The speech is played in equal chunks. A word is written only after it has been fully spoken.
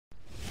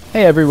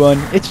Hey everyone,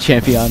 it's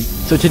Champion.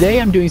 So today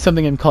I'm doing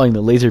something I'm calling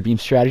the Lazarbeam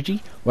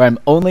strategy, where I'm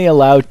only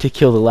allowed to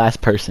kill the last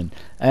person.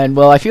 And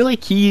well, I feel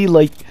like he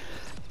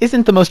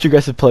isn't the most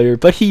aggressive player,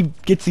 but he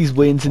gets these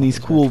wins and these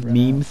cool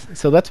memes,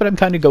 so that's what I'm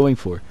kind of going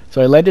for.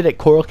 So I landed at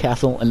Coral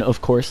Castle, and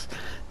of course,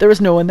 there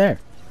was no one there.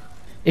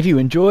 If you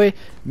enjoy,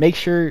 make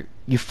sure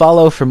you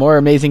follow for more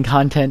amazing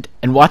content,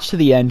 and watch to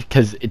the end,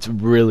 because it's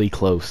really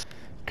close.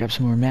 Grab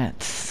some more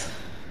mats.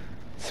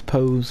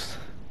 Suppose.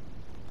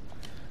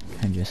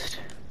 And just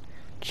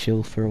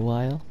chill for a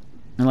while.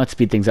 And let's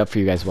speed things up for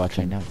you guys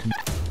watching now.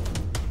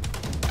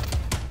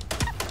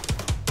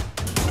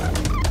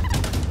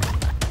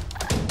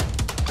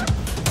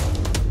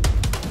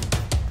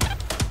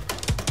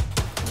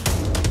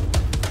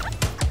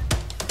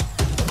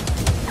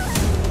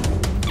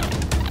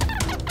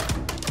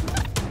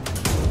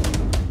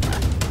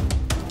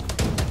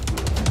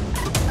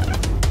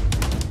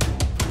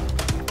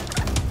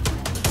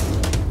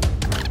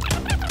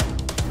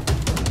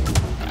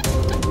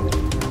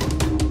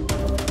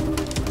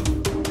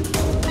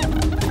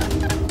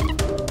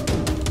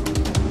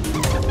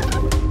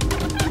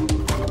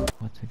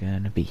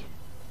 Be.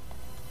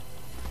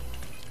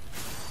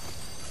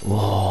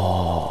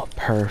 Whoa,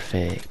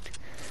 perfect.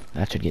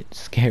 That should get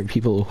scared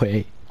people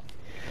away.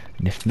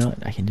 And if not,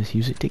 I can just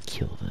use it to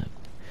kill them.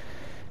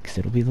 Because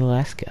it'll be the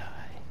last guy.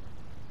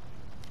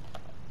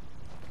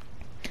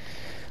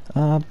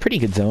 Pretty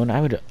good zone. I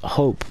would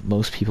hope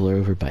most people are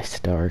over by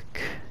Stark.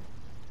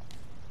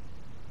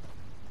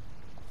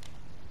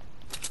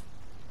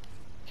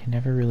 Can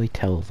never really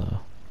tell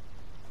though.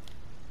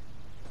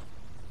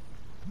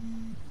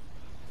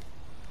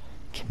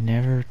 Can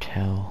never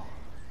tell.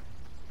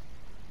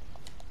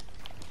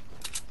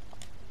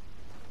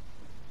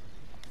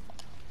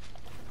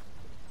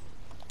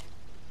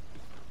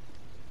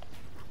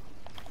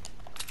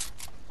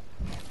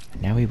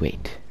 Now we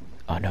wait.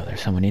 Oh no,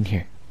 there's someone in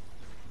here.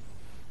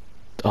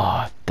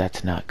 Oh,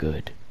 that's not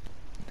good.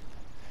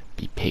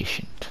 Be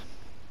patient.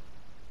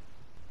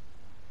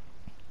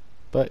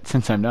 But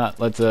since I'm not,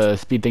 let's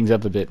speed things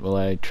up a bit while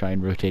I try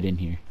and rotate in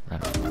here.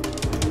 Right.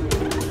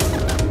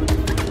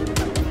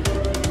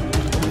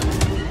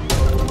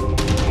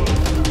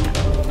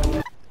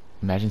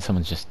 Imagine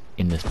someone's just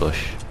in this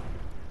bush.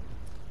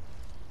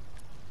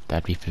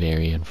 That'd be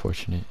very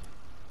unfortunate.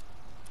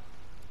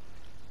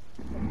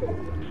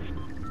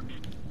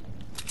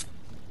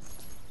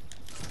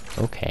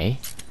 Okay.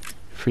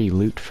 Free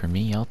loot for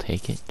me, I'll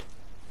take it.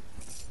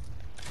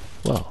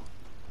 Whoa.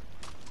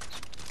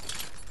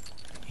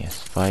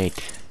 Yes,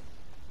 fight.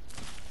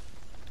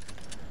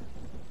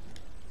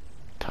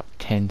 Top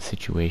 10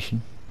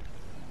 situation.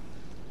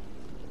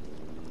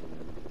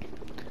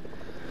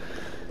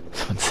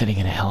 Someone's sitting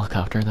in a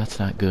helicopter, that's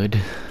not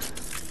good.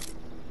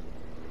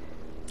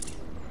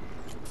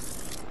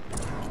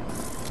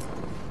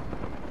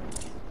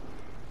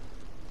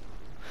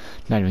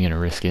 Not even gonna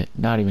risk it.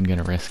 Not even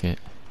gonna risk it.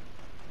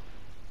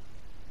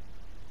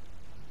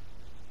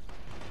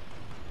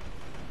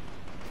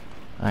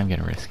 I'm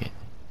gonna risk it.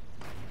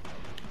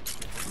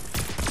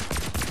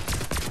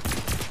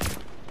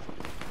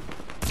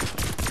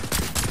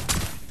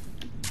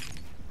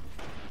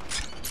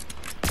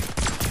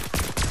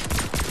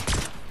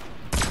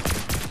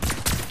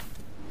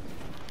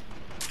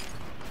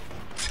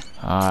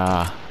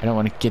 I don't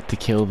want to get the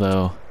kill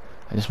though.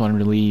 I just want him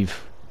to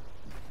leave.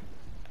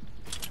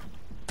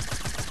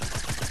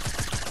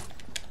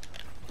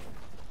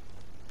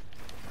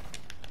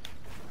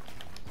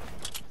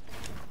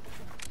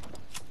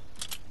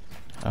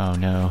 Oh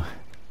no.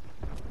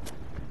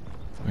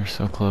 We're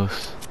so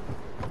close.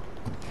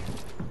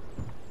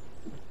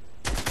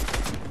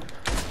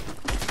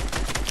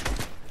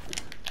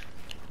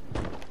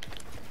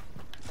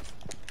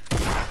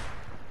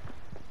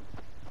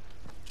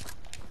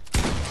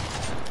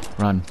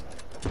 Run.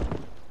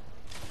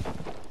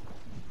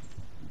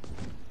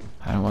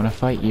 I don't want to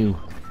fight you.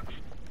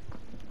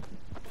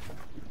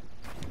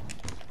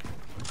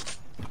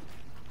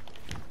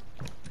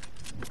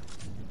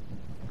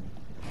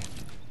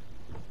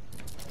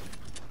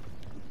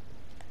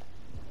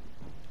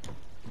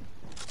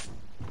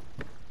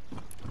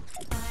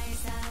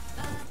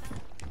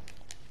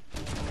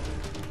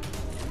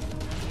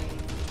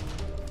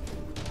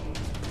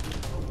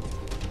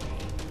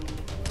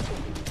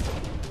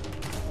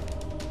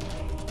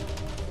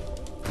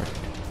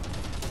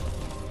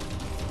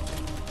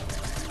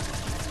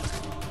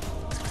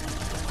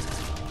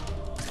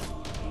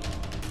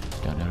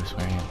 Don't notice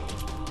where I am.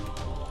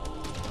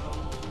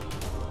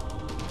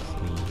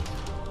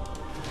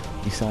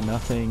 Please. You saw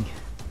nothing.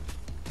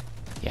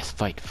 Yes,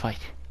 fight, fight.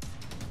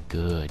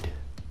 Good.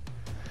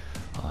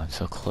 Oh, I'm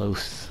so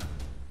close.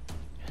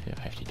 If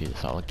I have to do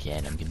this all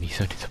again, I'm gonna be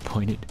so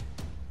disappointed.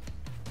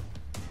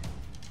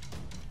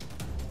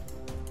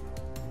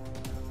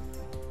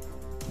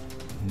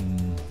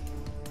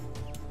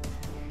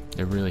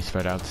 They're really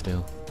spread out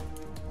still.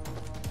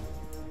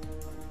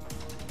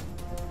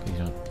 Please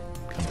don't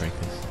come break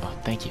this. Oh,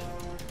 thank you.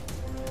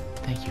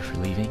 Thank you for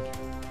leaving.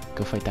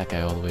 Go fight that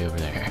guy all the way over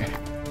there.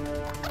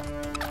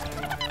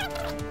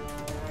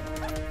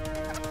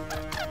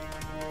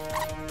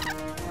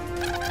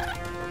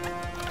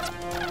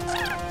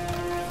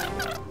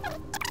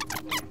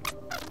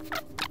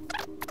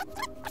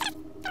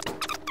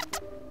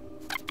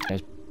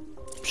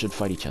 should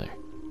fight each other.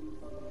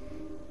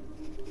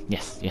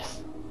 Yes,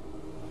 yes.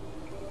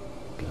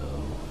 Go.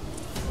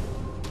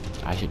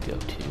 I should go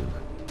too,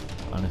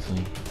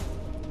 honestly.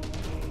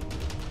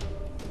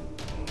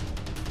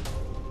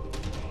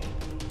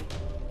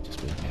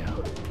 Just move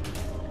now.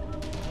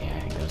 Yeah, I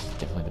think that was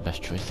definitely the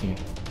best choice here.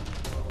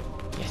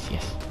 Yes,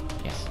 yes,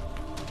 yes.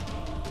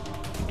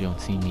 You don't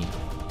see me.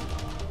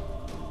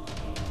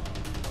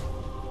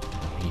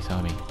 He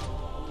saw me.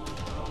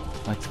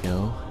 Let's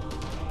go.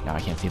 Now I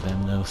can't see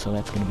them though, so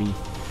that's gonna be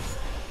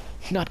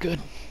not good.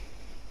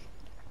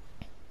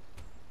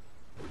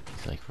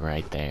 He's like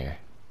right there.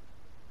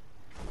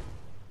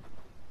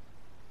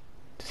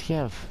 Does he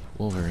have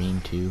Wolverine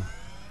too?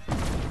 Oh,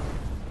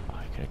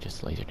 I could have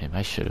just lasered him.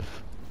 I should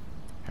have.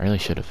 I really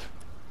should have.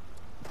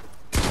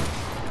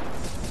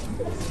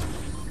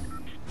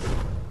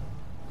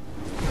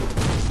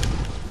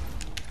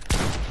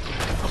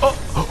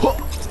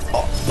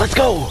 Oh, let's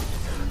go!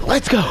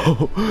 Let's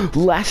go!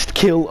 Last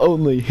kill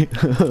only.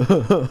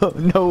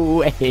 No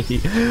way.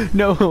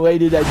 No way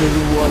did I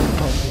just one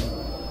pump.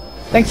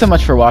 Thanks so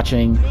much for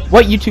watching.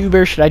 What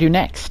YouTuber should I do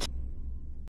next?